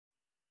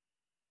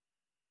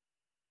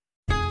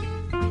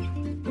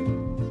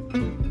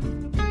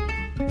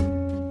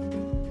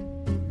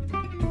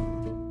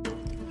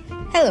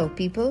Hello,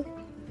 people.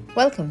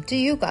 Welcome to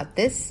You Got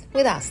This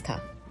with Astha.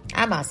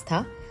 I'm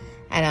Astha,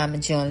 and I'm a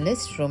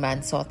journalist,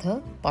 romance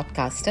author,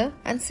 podcaster,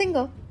 and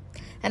singer.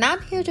 And I'm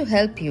here to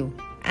help you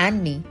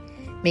and me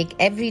make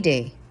every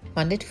day,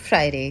 Monday to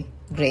Friday,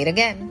 great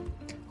again.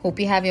 Hope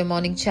you have your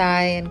morning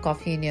chai and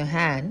coffee in your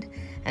hand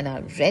and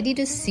are ready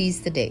to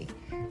seize the day.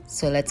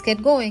 So let's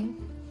get going.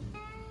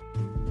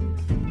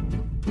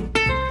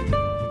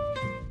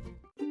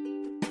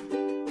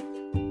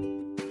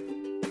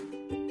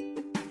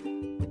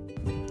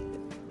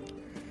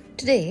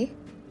 Today,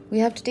 we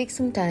have to take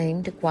some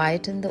time to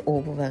quieten the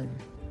overwhelm.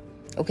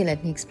 Okay,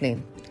 let me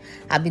explain.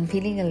 I've been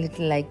feeling a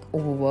little like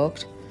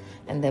overworked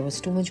and there was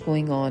too much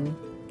going on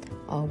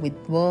with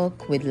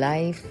work, with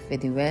life,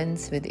 with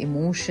events, with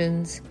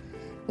emotions,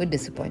 with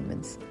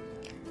disappointments.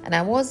 And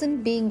I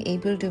wasn't being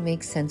able to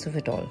make sense of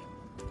it all.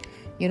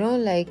 You know,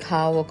 like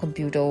how a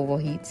computer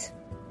overheats?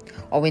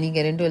 Or when you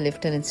get into a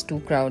lift and it's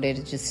too crowded,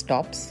 it just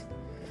stops?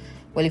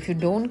 Well, if you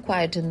don't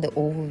quieten the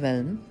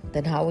overwhelm,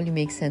 then how will you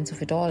make sense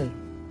of it all?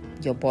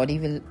 Your body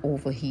will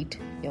overheat,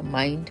 your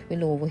mind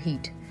will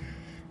overheat,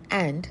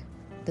 and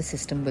the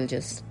system will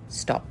just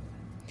stop.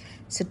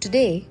 So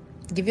today,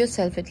 give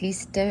yourself at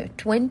least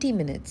 20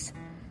 minutes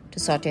to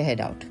sort your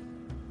head out.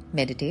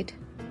 Meditate,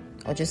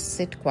 or just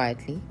sit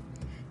quietly,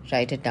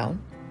 write it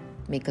down,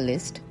 make a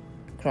list,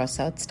 cross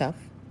out stuff,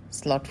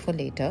 slot for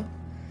later,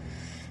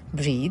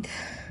 breathe,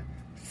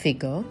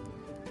 figure,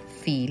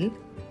 feel,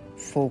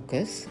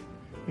 focus,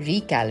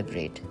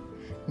 recalibrate.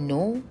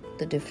 Know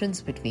the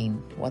difference between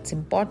what's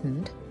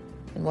important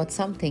and what's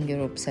something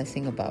you're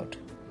obsessing about.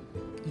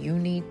 You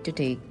need to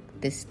take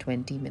this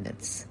 20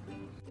 minutes.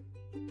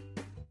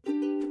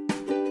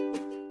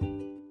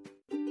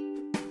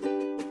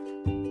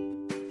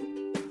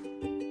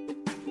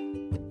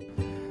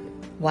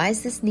 Why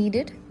is this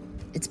needed?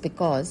 It's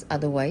because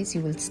otherwise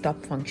you will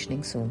stop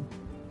functioning soon.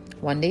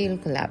 One day you'll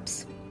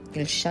collapse.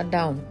 You'll shut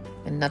down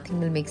and nothing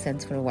will make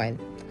sense for a while.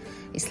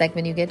 It's like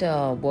when you get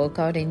a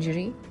workout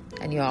injury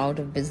and you're out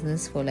of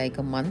business for like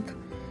a month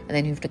and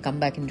then you have to come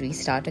back and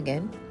restart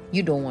again.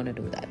 You don't want to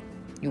do that.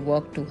 You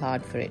work too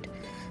hard for it.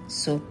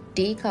 So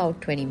take out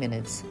 20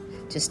 minutes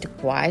just to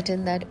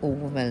quieten that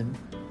overwhelm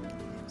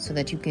so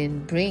that you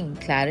can bring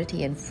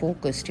clarity and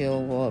focus to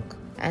your work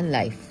and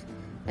life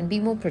and be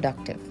more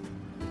productive.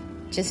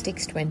 Just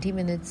takes 20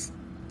 minutes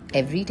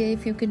every day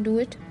if you can do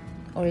it,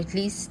 or at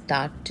least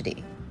start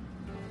today.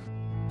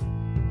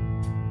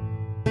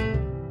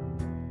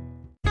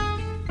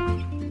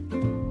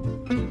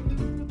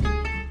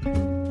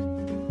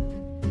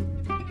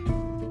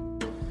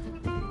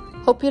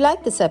 Hope you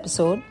like this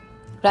episode.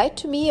 Write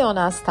to me on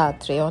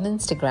Asthatray on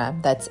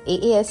Instagram, that's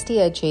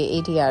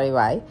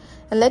AASTHAATRAY,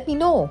 and let me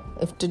know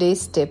if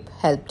today's tip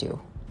helped you.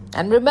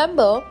 And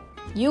remember,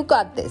 you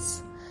got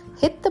this.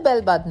 Hit the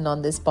bell button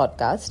on this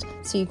podcast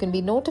so you can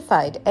be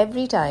notified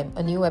every time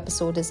a new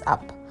episode is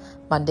up,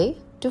 Monday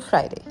to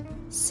Friday.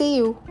 See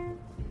you.